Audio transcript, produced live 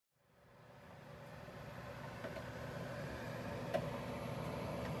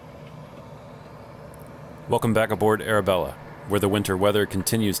Welcome back aboard Arabella, where the winter weather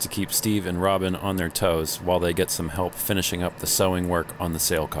continues to keep Steve and Robin on their toes while they get some help finishing up the sewing work on the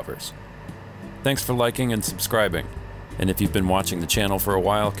sail covers. Thanks for liking and subscribing, and if you've been watching the channel for a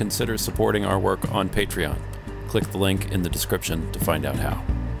while, consider supporting our work on Patreon. Click the link in the description to find out how.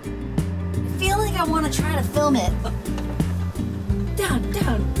 I feel like I want to try to film it. Down,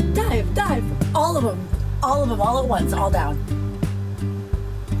 down, dive, dive. All of them, all at once, all down.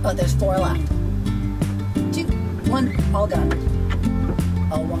 Oh, there's 4 left. 2, 1, all done.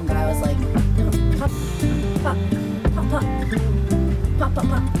 Oh, one guy was like, no, pop, pop, pop, pop, pop, pop,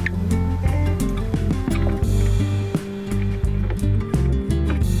 pop.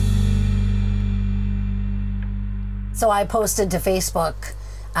 So I posted to Facebook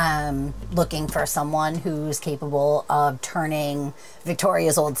looking for someone who's capable of turning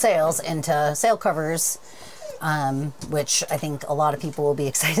Victoria's old sails into sail covers, which I think a lot of people will be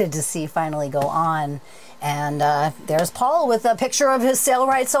excited to see finally go on. And there's Paul with a picture of his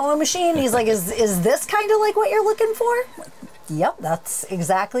Sailrite sewing machine. He's like, is this kind of like what you're looking for? Yep, that's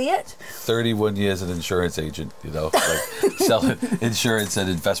exactly it. 31 years an insurance agent, you know, like selling insurance and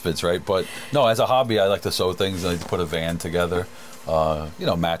investments, right? But no, as a hobby, I like to sew things. I like to put a van together, you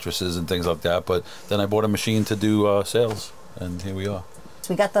know, mattresses and things like that. But then I bought a machine to do sails, and here we are.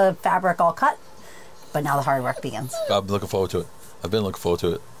 So we got the fabric all cut, but now the hard work begins. I'm looking forward to it. I've been looking forward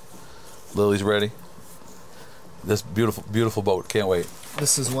to it. Lily's ready. This beautiful, beautiful boat. Can't wait.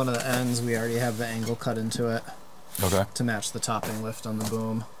 This is one of the ends. We already have the angle cut into it. Okay. To match the topping lift on the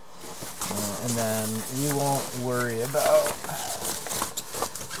boom. And then you won't worry about...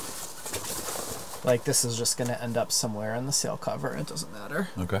 Like, this is just going to end up somewhere in the sail cover. It doesn't matter.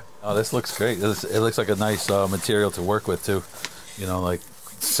 Okay. Oh, this looks great. It looks like a nice material to work with, too. You know, like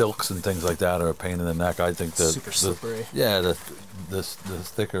silks and things like that are a pain in the neck. I think that... Super slippery. Yeah, the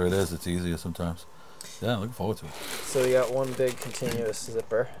thicker it is, it's easier sometimes. Yeah, looking forward to it. So we got one big continuous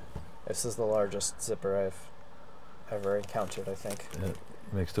zipper. This is the largest zipper I've ever encountered, I think. Yeah, it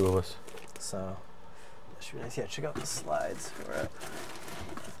makes 2 of us. So, that should be nice. Yeah, check out the slides.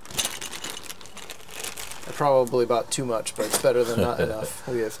 They're probably about too much, but it's better than not enough.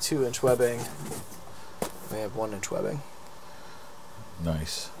 We have 2-inch webbing. We have 1-inch webbing.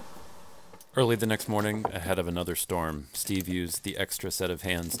 Nice. Early the next morning, ahead of another storm, Steve used the extra set of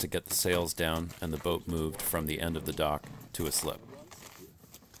hands to get the sails down and the boat moved from the end of the dock to a slip.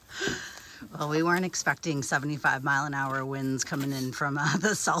 Well, we weren't expecting 75-mile-an-hour winds coming in from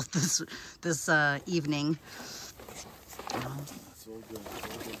the south this evening.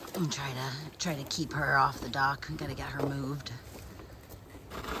 I'm try to keep her off the dock. I'm gonna get her moved.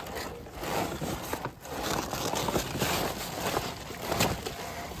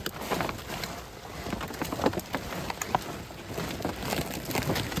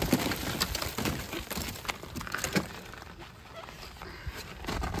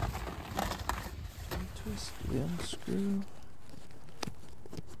 Unscrew.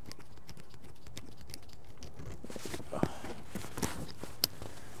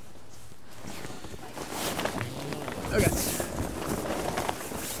 Okay.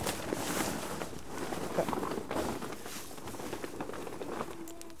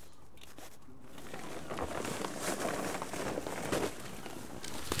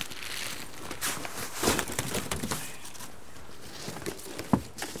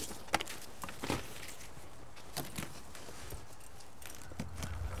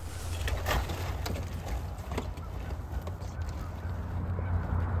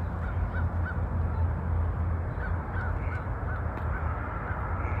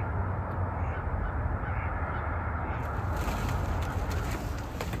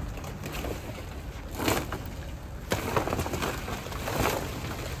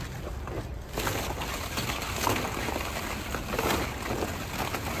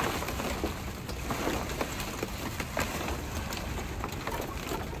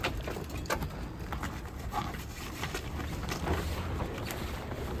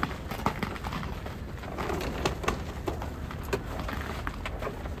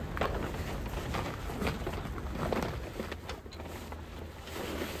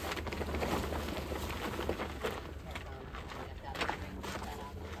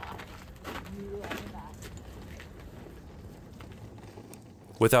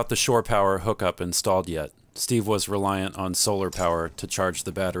 Without the shore power hookup installed yet, Steve was reliant on solar power to charge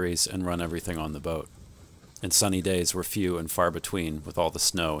the batteries and run everything on the boat. And sunny days were few and far between with all the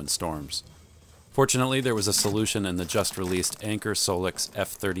snow and storms. Fortunately, there was a solution in the just-released Anchor Solix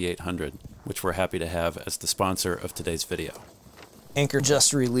F3800, which we're happy to have as the sponsor of today's video. Anchor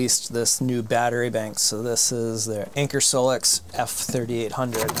just released this new battery bank, so this is their Anchor Solix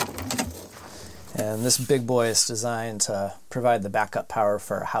F3800. And this big boy is designed to provide the backup power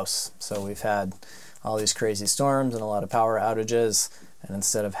for our house. So we've had all these crazy storms and a lot of power outages, and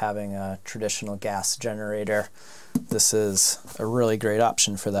instead of having a traditional gas generator, this is a really great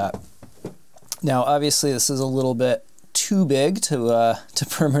option for that. Now obviously this is a little bit too big to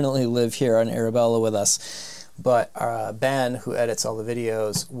permanently live here on Arabella with us, but Ben, who edits all the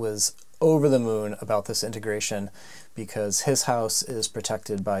videos, was over the moon about this integration because his house is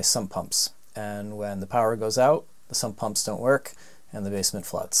protected by sump pumps, and when the power goes out, the sump pumps don't work and the basement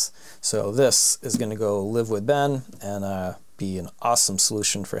floods. So this is going to go live with Ben and be an awesome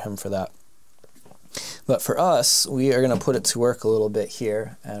solution for him for that. But for us, we are going to put it to work a little bit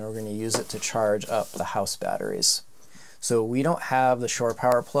here, and we're going to use it to charge up the house batteries. So we don't have the shore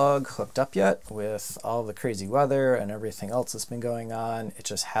power plug hooked up yet. With all the crazy weather and everything else that's been going on, it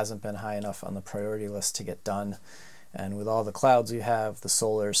just hasn't been high enough on the priority list to get done. And with all the clouds we have, the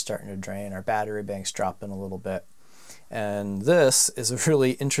solar is starting to drain, our battery bank's dropping a little bit. And this is a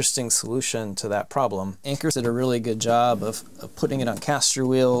really interesting solution to that problem. Anchors did a really good job of putting it on caster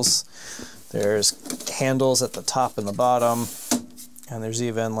wheels. There's handles at the top and the bottom, and there's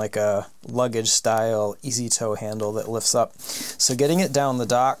even like a luggage style easy tow handle that lifts up. So getting it down the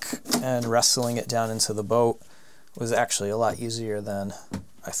dock and wrestling it down into the boat was actually a lot easier than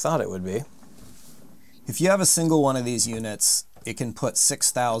I thought it would be. If you have a single one of these units, it can put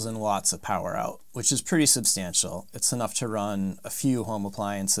 6,000 watts of power out, which is pretty substantial. It's enough to run a few home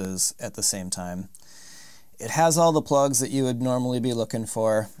appliances at the same time. It has all the plugs that you would normally be looking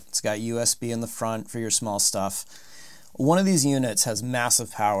for. It's got USB in the front for your small stuff. One of these units has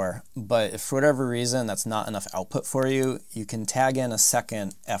massive power, but if for whatever reason that's not enough output for you, you can tag in a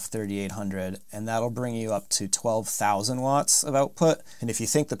second F3800 and that'll bring you up to 12,000 watts of output. And if you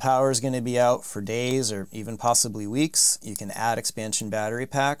think the power is going to be out for days or even possibly weeks, you can add expansion battery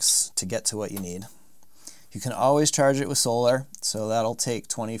packs to get to what you need. You can always charge it with solar, so that'll take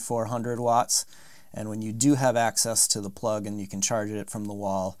 2,400 watts. And when you do have access to the plug and you can charge it from the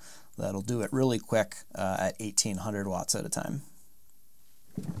wall, that'll do it really quick at 1,800 watts at a time.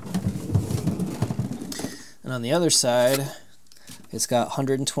 And on the other side, it's got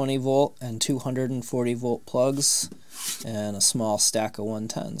 120 volt and 240 volt plugs and a small stack of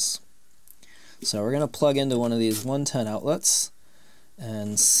 110s. So we're going to plug into one of these 110 outlets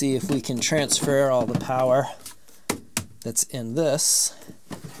and see if we can transfer all the power that's in this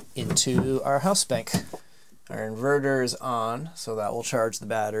into our house bank. Our inverter is on, so that will charge the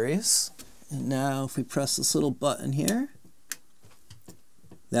batteries. And now if we press this little button here,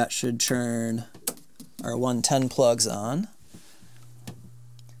 that should turn our 110 plugs on.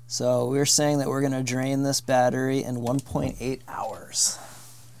 So we're saying that we're going to drain this battery in 1.8 hours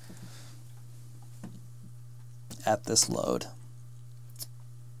at this load.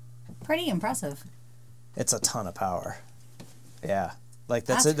 Pretty impressive. It's a ton of power. Yeah, like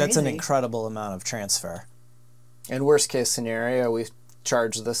that's an incredible amount of transfer. In worst case scenario, we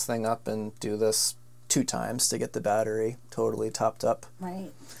charge this thing up and do this 2 times to get the battery totally topped up.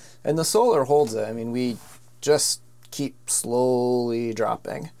 Right. And the solar holds it. I mean, we just keep slowly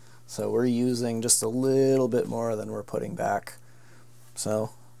dropping. So we're using just a little bit more than we're putting back.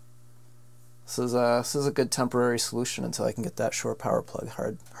 So this is a good temporary solution until I can get that shore power plug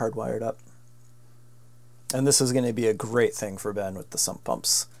hardwired up. And this is going to be a great thing for Ben with the sump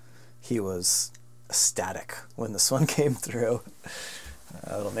pumps. He was ecstatic when this one came through.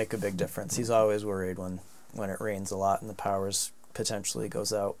 It'll make a big difference. He's always worried when it rains a lot and the power potentially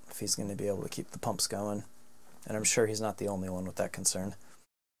goes out, if he's going to be able to keep the pumps going. And I'm sure he's not the only one with that concern.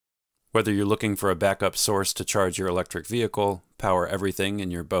 Whether you're looking for a backup source to charge your electric vehicle, power everything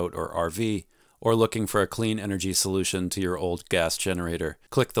in your boat or RV, or looking for a clean energy solution to your old gas generator,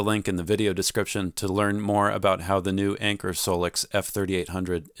 click the link in the video description to learn more about how the new Anchor Solix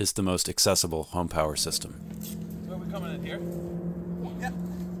F3800 is the most accessible home power system. So are we coming in here? Yeah.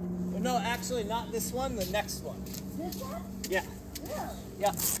 Well, no, actually not this one, the next one. This one? Yeah. Really?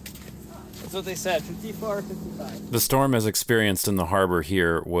 Yeah. That's what they said, 54, 55. The storm as experienced in the harbor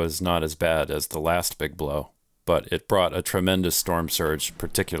here was not as bad as the last big blow, but it brought a tremendous storm surge,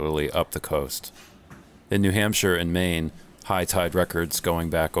 particularly up the coast. In New Hampshire and Maine, high tide records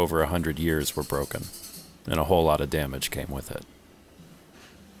going back over 100 years were broken, and a whole lot of damage came with it.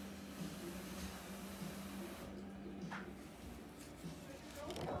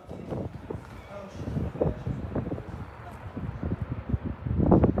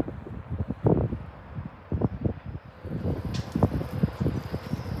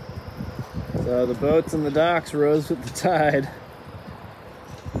 So the boats and the docks rose with the tide.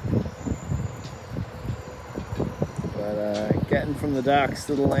 But but getting from the docks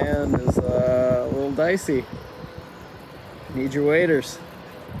to the land is a little dicey. Need your waders.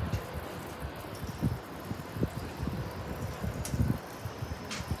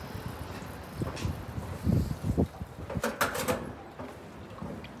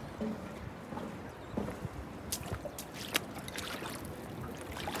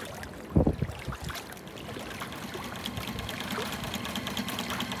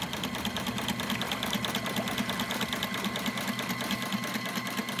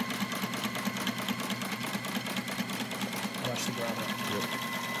 Wash the ground up. Yep.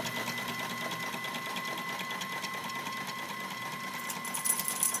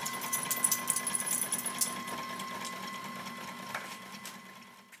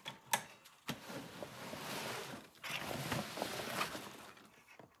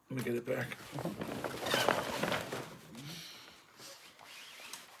 Let me get it back.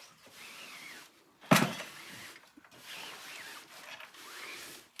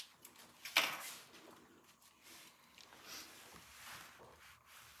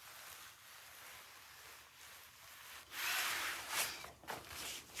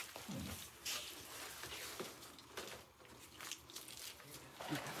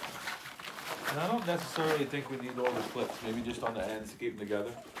 And I don't necessarily think we need all the clips, maybe just on the ends to keep them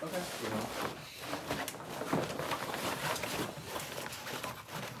together. Okay. You know?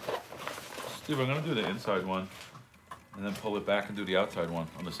 Steve, I'm gonna do the inside one, and then pull it back and do the outside one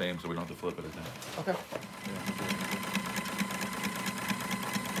on the same, so we don't have to flip it again. Okay.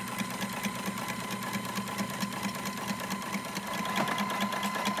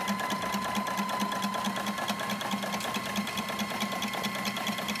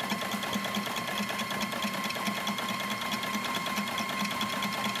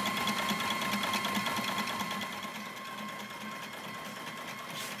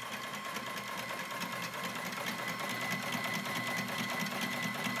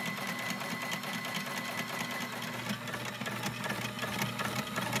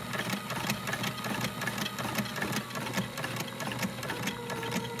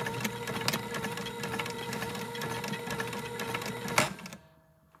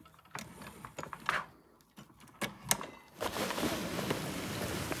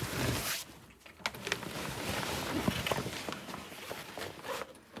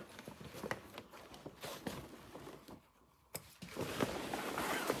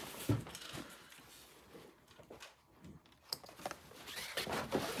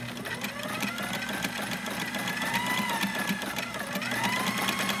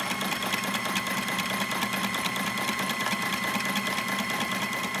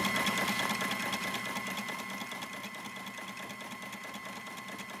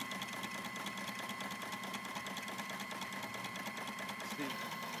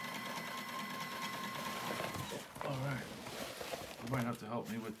 All right. You might have to help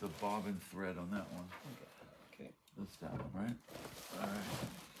me with the bobbin thread on that one. Okay. That's that one, right? All right.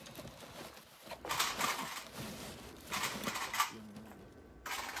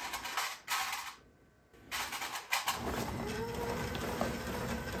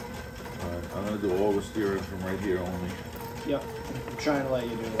 I'm gonna do all the steering from right here only. Yep. I'm trying to let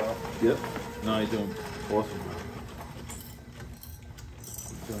you do well. Yep. No, you're doing awesome.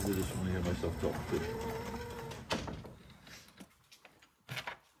 I'm trying to do this one to hear myself talk too.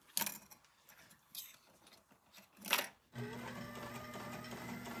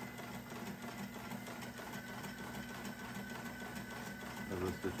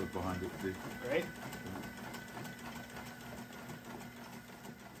 Let's stitch up behind it, see? Right?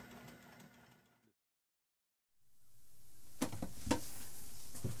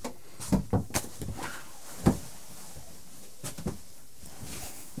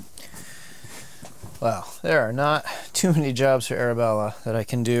 Well, there are not too many jobs for Arabella that I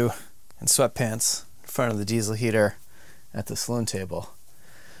can do in sweatpants in front of the diesel heater at the saloon table.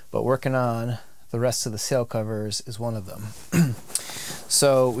 But working on the rest of the sail covers is one of them.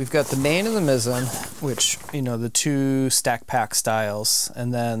 So we've got the main and the mizzen, which, you know, the two stack pack styles,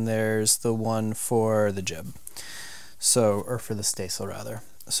 and then there's the one for the jib. So, or for the staysail rather.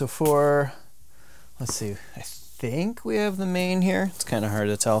 So for, let's see, I think we have the main here. It's kind of hard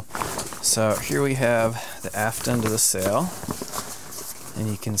to tell. So here we have the aft end of the sail, and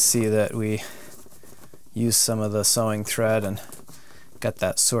you can see that we use some of the sewing thread and got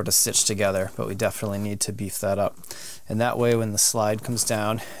that sort of stitched together, but we definitely need to beef that up. And that way when the slide comes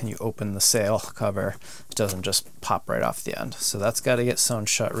down and you open the sail cover, it doesn't just pop right off the end. So that's got to get sewn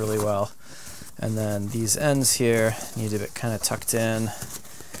shut really well. And then these ends here need to be kind of tucked in,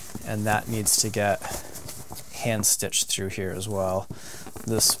 and that needs to get hand stitch through here as well.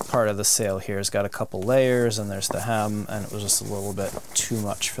 This part of the sail here has got a couple layers, and there's the hem, and it was just a little bit too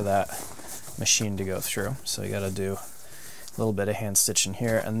much for that machine to go through. So you got to do a little bit of hand stitching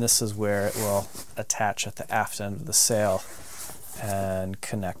here, and this is where it will attach at the aft end of the sail and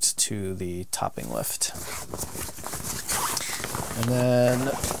connect to the topping lift. And then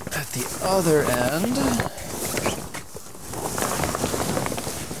at the other end,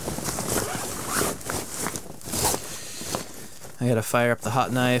 I gotta fire up the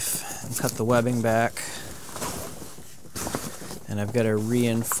hot knife and cut the webbing back. And I've got to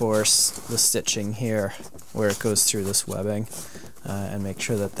reinforce the stitching here where it goes through this webbing and make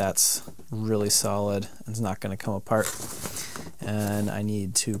sure that that's really solid and it's not going to come apart. And I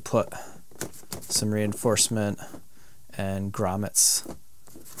need to put some reinforcement and grommets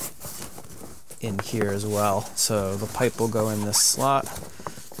in here as well. So the pipe will go in this slot,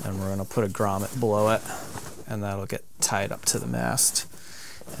 and we're going to put a grommet below it, and that'll get tied up to the mast.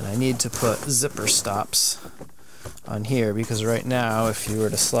 And I need to put zipper stops on here, because right now if you were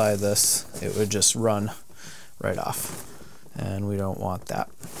to slide this, it would just run right off, and we don't want that.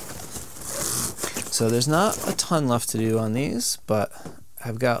 So there's not a ton left to do on these, but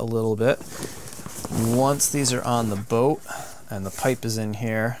I've got a little bit. Once these are on the boat and the pipe is in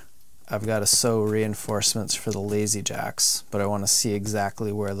here, I've got to sew reinforcements for the lazy jacks, but I want to see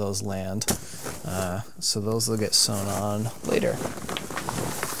exactly where those land. So those will get sewn on later.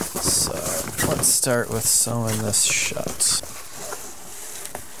 So let's start with sewing this shut.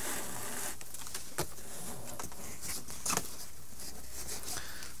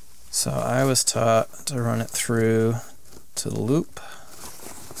 So I was taught to run it through to the loop,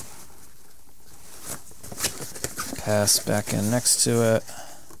 pass back in next to it,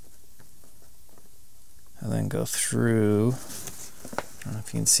 and then go through, I don't know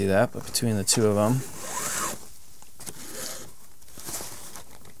if you can see that, but between the two of them,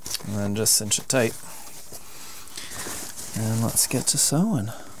 and then just cinch it tight. And let's get to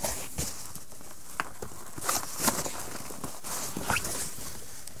sewing.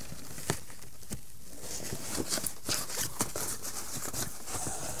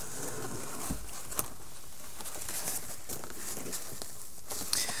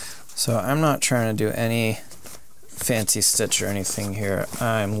 So I'm not trying to do any fancy stitch or anything here.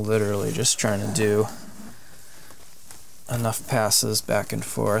 I'm literally just trying to do enough passes back and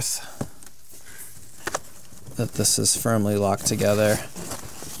forth that this is firmly locked together,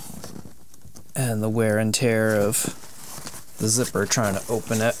 and the wear and tear of the zipper trying to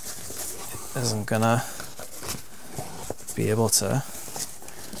open it isn't gonna be able to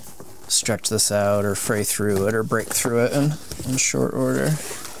stretch this out or fray through it or break through it in short order.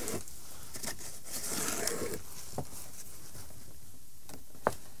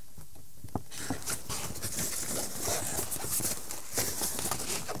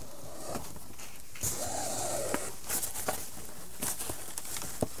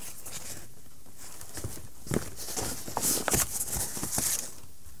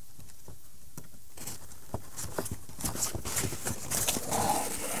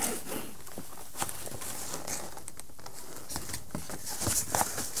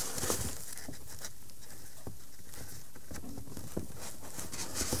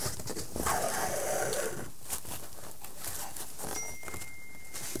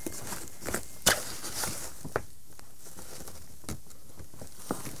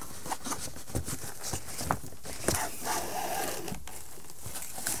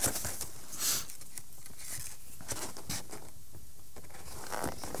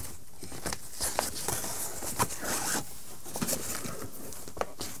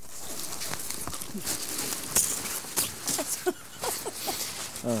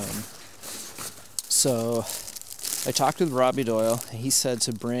 So I talked with Robbie Doyle, and he said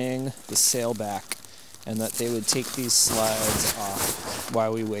to bring the sail back and that they would take these slides off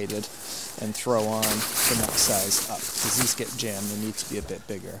while we waited and throw on the next size up, because these get jammed, they need to be a bit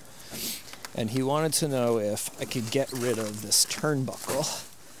bigger. And he wanted to know if I could get rid of this turnbuckle,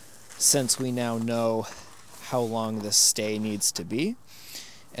 since we now know how long this stay needs to be,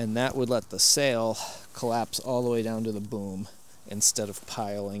 and that would let the sail collapse all the way down to the boom instead of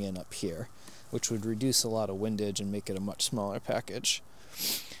piling in up here, which would reduce a lot of windage and make it a much smaller package.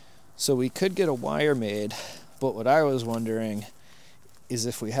 So we could get a wire made, but what I was wondering is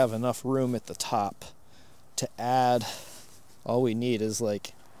if we have enough room at the top to add, all we need is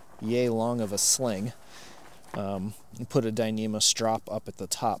like yay long of a sling, and put a Dyneema strop up at the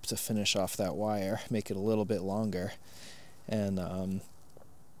top to finish off that wire, make it a little bit longer, and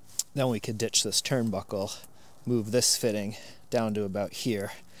then we could ditch this turnbuckle, move this fitting down to about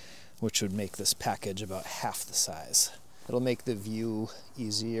here, which would make this package about half the size. It'll make the view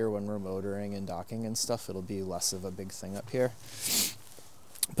easier when we're motoring and docking and stuff. It'll be less of a big thing up here.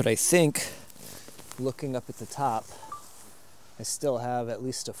 But I think, looking up at the top, I still have at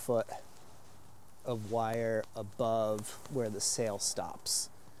least a foot of wire above where the sail stops.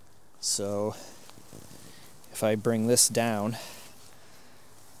 So if I bring this down,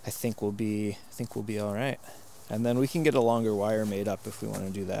 I think we'll be all right. And then we can get a longer wire made up if we want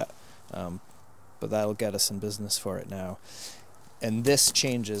to do that. But that'll get us in business for it now. And this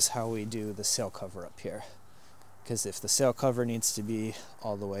changes how we do the sail cover up here. Because if the sail cover needs to be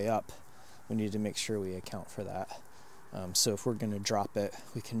all the way up, we need to make sure we account for that. So if we're going to drop it,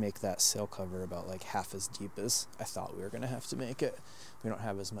 we can make that sail cover about like half as deep as I thought we were going to have to make it. We don't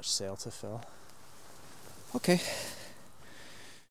have as much sail to fill. Okay,